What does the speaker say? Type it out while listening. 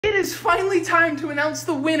is finally time to announce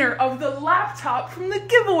the winner of the laptop from the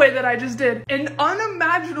giveaway that I just did. An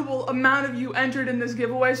unimaginable amount of you entered in this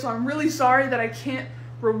giveaway, so I'm really sorry that I can't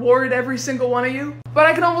reward every single one of you, but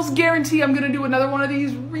I can almost guarantee I'm gonna do another one of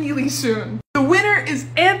these really soon. The winner is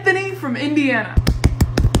Anthony from Indiana.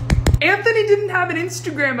 Anthony didn't have an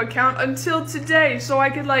Instagram account until today, so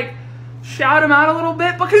I could like shout him out a little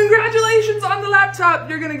bit, but congratulations on the laptop.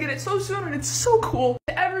 You're gonna get it so soon and it's so cool.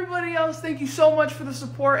 To everybody else, thank you so much for the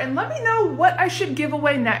support, and let me know what I should give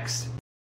away next.